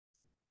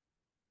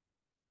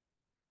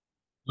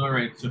All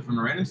right, so from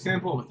a random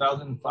sample of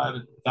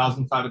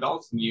 1,005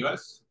 adults in the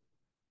US,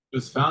 it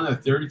was found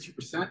that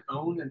 32%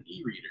 owned an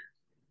e-reader,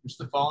 which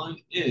the following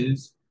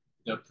is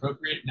the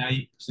appropriate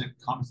 90%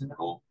 confidence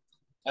interval.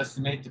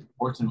 Estimate the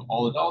proportion of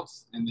all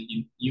adults in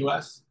the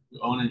US who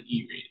own an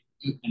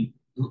e-reader.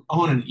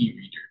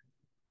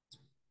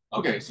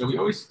 Okay, so we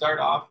always start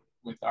off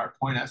with our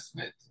point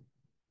estimate,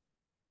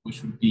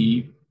 which would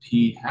be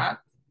p hat.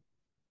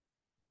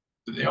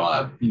 So they all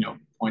have,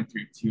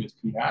 0.32 as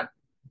p hat,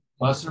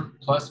 plus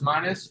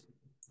minus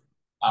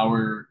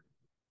our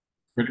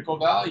critical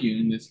value,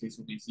 in this case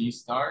will be z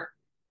star,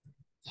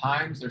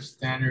 times their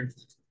standard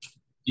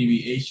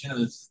deviation of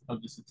the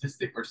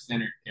statistic or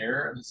standard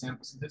error of the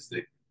sample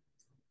statistic.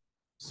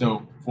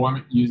 So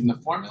using the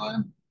formula,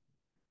 in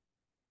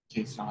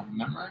case you don't have to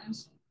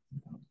memorize,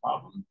 no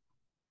problem.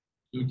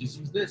 We would just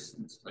use this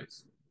in this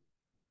place.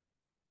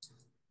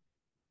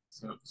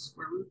 So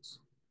square root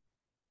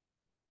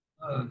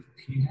of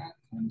p hat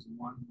times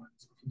 1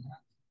 minus p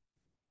hat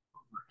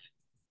over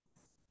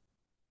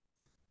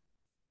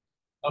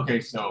n.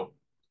 Okay, so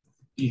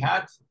p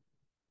hat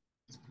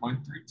is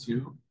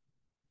 0.32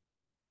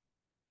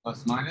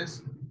 plus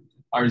minus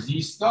our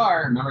z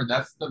star. Remember,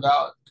 that's the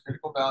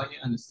critical value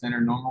on the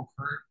standard normal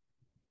curve,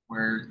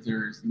 where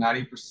there's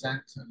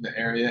 90% of the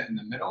area in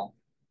the middle,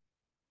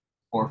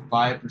 or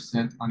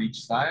 5% on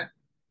each side.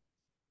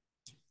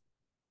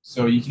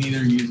 So you can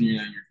either use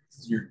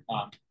your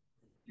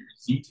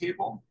z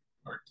table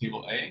or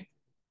table A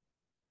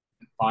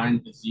and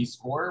find the z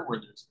score where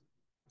there's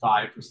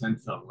 5%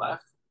 to the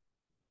left.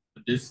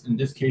 But in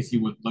this case, you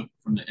would look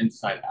from the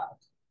inside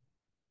out.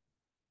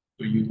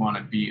 So you want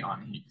to be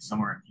on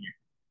somewhere in here.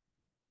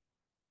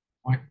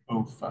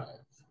 0.05.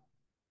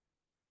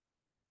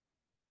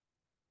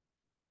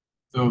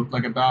 So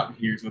like about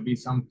here, so it'll be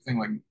something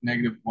like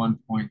negative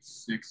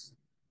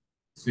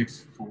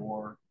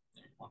 1.664,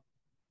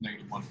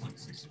 negative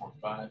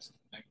 1.645,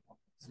 negative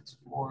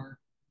 1.64,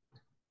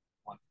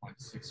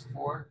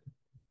 1.64.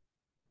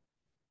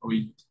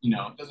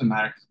 It doesn't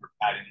matter because we're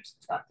adding or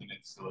subtracting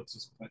it, so let's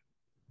just put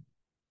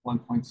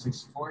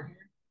 1.64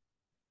 here.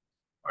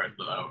 All right,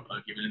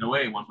 giving it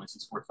away,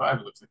 1.645,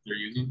 it looks like they're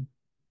using.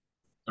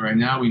 So right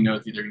now we know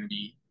it's either going to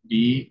be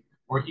B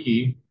or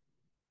E,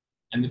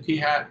 and the p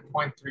hat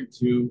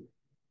 0.32,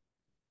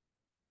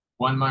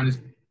 1 minus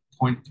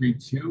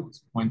 0.32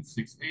 is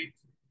 0.68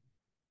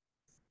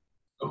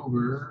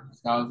 over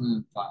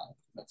 1,005.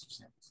 That's your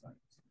sample size.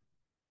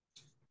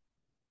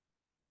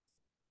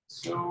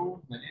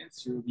 So the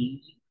answer will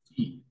be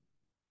D.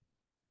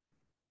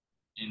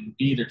 In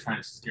B, they're trying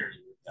to scare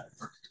you with that,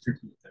 or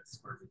trick you with that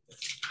square root there.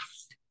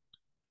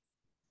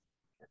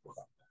 Careful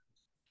about that.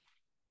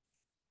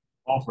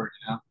 All for it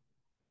now.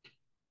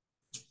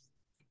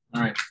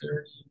 All right,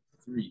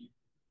 33.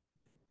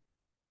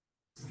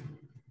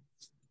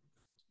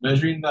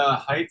 Measuring the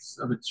heights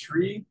of a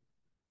tree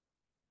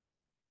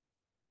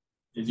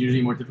is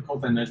usually more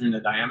difficult than measuring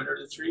the diameter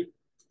of the tree.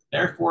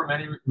 Therefore,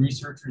 many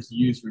researchers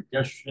use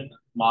regression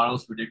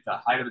models to predict the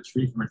height of a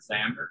tree from its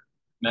diameter,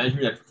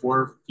 measured at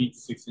 4 feet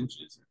 6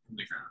 inches from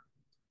the ground.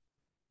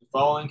 The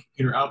following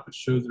computer output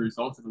shows the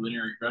results of a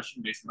linear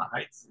regression based on the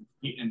heights in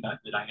feet and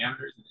the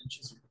diameters in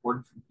inches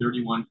reported from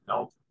 31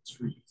 felled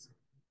trees.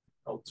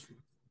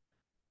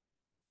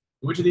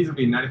 Which of these will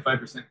be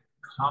 95%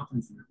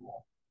 confidence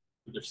interval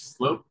for the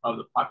slope of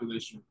the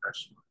population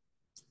regression?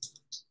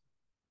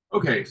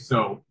 Okay,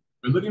 so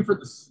we're looking for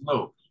the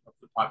slope of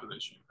the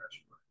population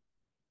regression.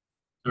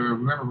 So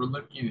remember,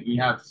 we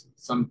have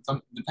some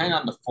depending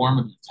on the form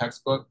of the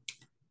textbook,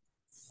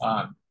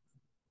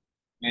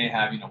 may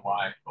have,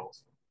 y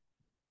equals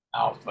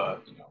alpha,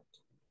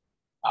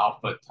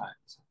 alpha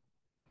times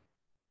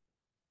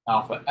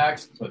alpha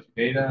x plus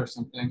beta or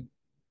something.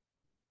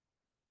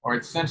 Or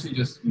it's essentially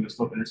just,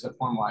 slope intercept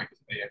form, y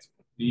equals ax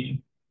plus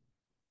b.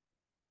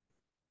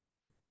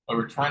 But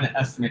we're trying to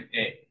estimate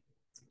a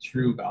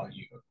true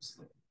value of the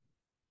slope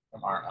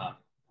from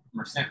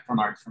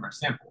our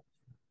sample.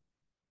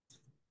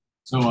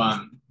 So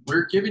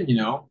we're given,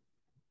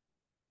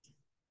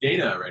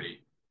 data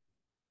already.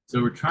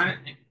 So we're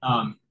trying to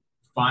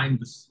find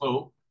the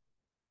slope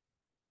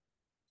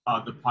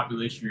of the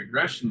population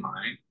regression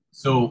line.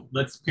 So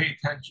let's pay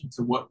attention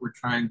to what we're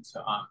trying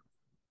to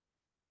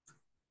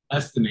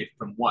estimate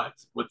from what.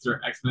 What's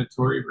our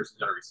explanatory versus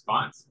our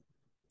response?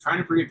 Trying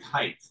to predict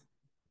height.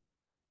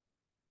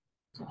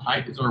 So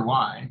height is our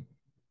y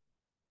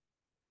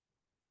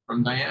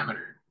from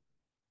diameter.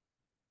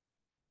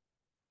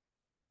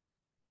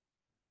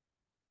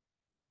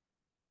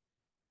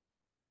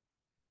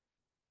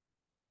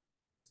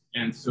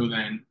 And so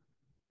then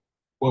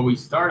what we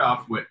start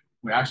off with,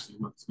 let's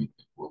make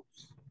it,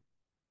 whoops,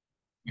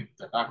 get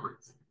that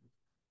backwards.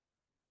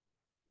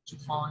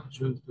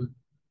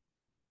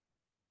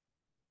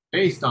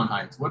 Based on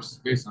heights. What's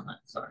based on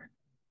height? Sorry,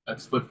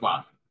 that's flip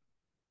flop.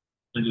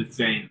 And it's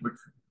saying which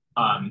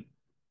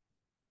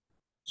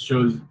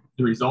shows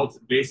the results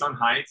based on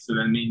height. So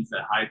that means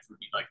that height would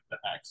be like the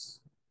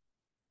x,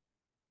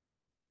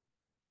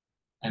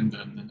 and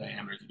then the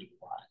diameter would be the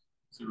y.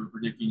 So we're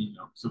predicting, you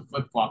know, so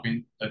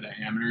flip-flopping the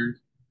diameters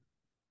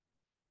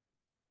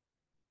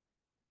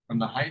from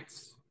the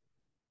heights.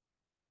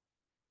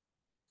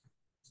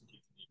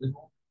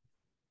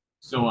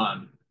 So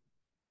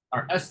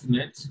our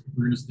estimate,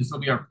 this will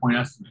be our point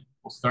estimate.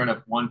 We'll start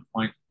at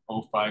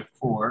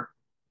 1.054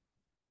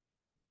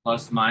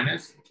 plus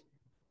minus.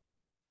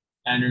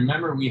 And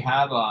remember, we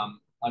have a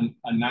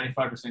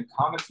 95%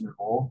 confidence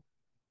interval.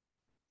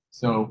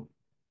 So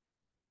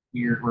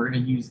we're going to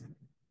use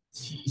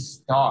T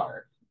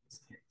star in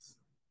this case.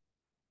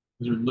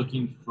 Because we're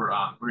looking for,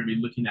 we're going to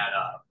be looking at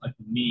like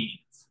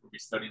means. We'll be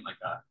studying like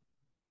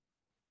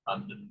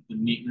the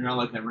mean. We're not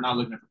looking at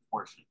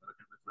proportion. We're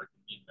looking at like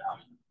the mean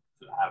value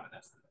to have an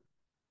estimate.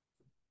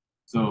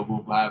 So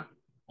we'll have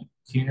a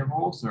T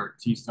interval, so our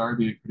T star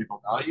be the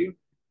critical value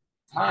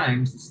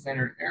times the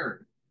standard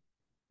error.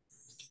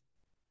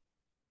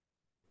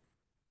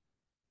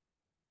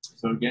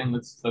 So again,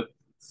 let's flip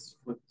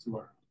to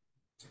our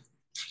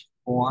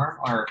form,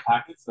 our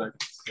packet, so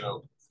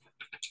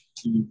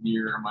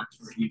easier, much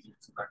more easier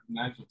to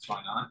recognize what's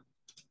going on.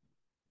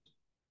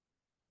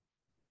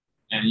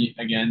 And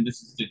again,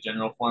 this is the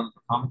general form of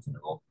a confidence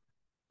interval.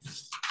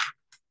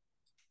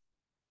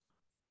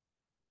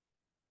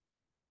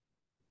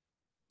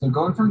 So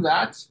going from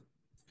that,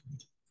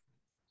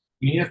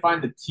 we need to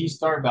find the T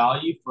star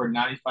value for a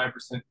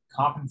 95%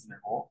 confidence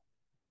interval.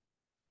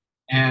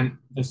 And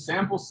the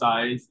sample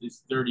size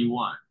is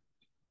 31.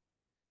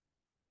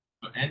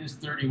 So n is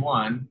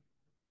 31.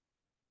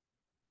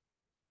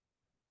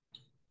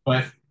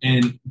 But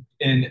in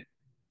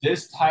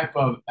this type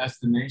of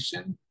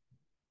estimation,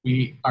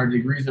 we have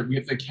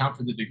to account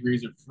for the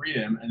degrees of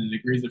freedom, and the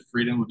degrees of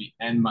freedom would be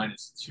n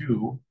minus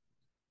 2,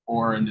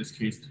 or in this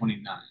case,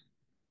 29.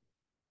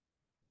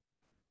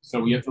 So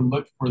we have to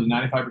look for the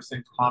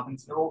 95%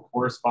 confidence interval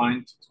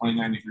corresponding to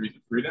 29 degrees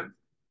of freedom.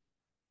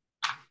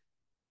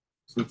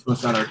 So let's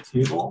look at our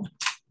table.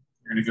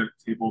 We're going to go to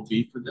table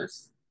B for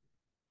this.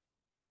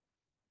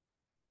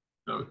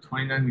 So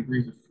 29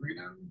 degrees of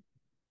freedom,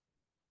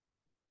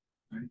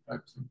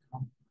 95%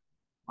 confidence.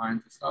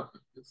 Lines us up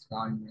with this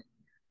value right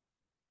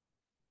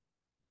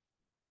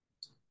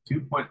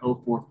here.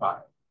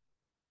 2.045.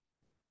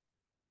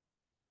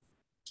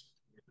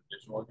 Get the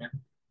visual again.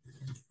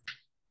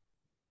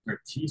 Our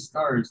T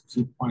star is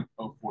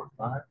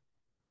 2.045.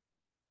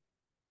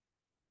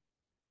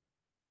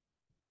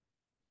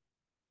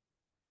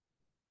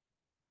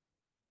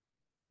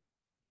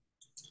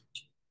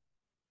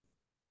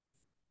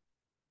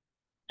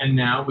 And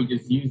now we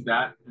just use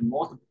that and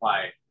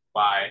multiply it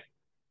by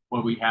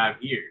what we have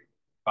here,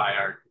 by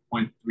our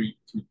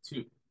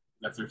 0.322.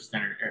 That's our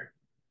standard error.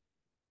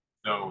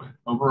 So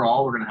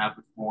overall, we're going to have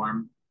the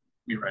form,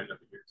 let me write it up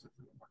here. So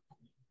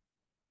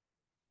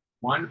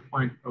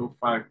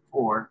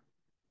 1.054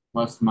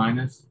 plus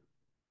minus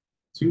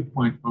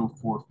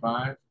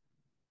 2.045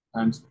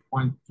 times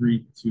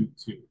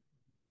 0.322.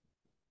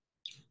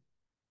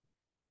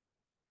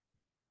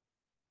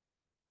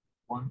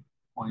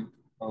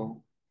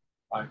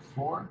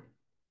 1.054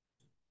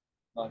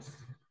 plus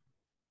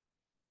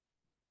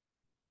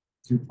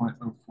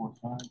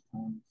 2.045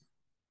 times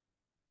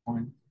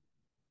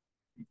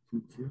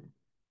 0.322.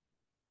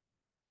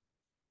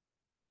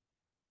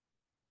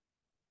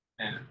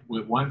 And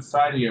with one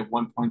side, we have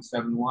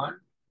 1.71.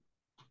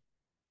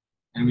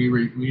 And we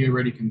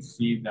already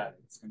concede that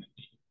it's going to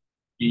be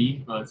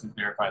B, but let's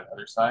verify the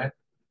other side.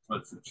 So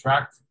let's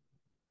subtract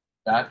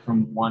that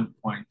from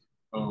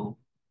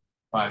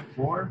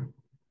 1.054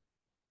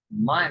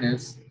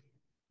 minus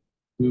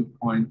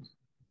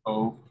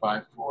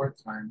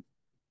 2.054 times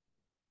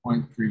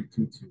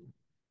 0.322.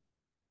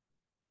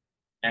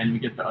 And we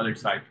get the other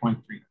side,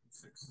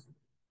 0.396.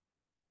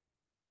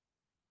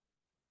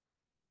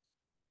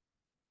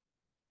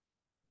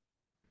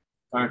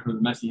 Sorry for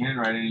the messy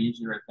handwriting. I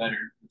usually write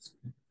better. It's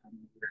kind of a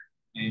weird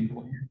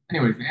angle here.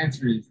 Anyways, the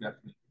answer is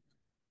definitely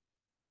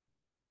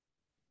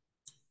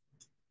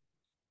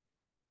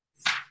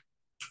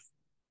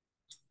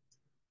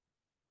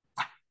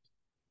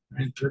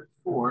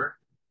 34.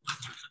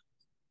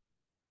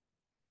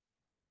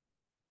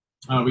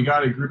 We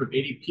got a group of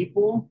 80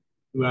 people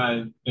who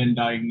have been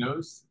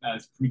diagnosed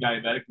as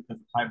pre-diabetic because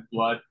of high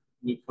blood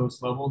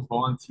glucose levels.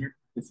 Volunteers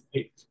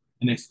participate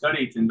in a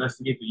study to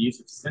investigate the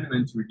use of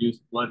cinnamon to reduce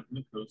blood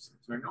glucose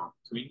to a normal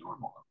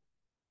level.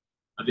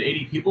 Of the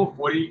 80 people,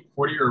 40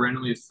 were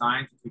randomly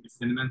assigned to take a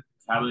cinnamon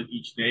tablet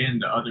each day,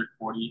 and the other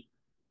 40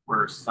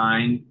 were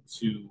assigned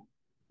to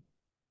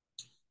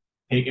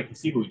take a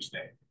placebo each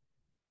day.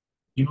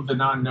 People did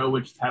not know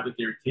which tablet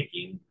they were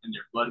taking, and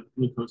their blood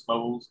glucose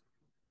levels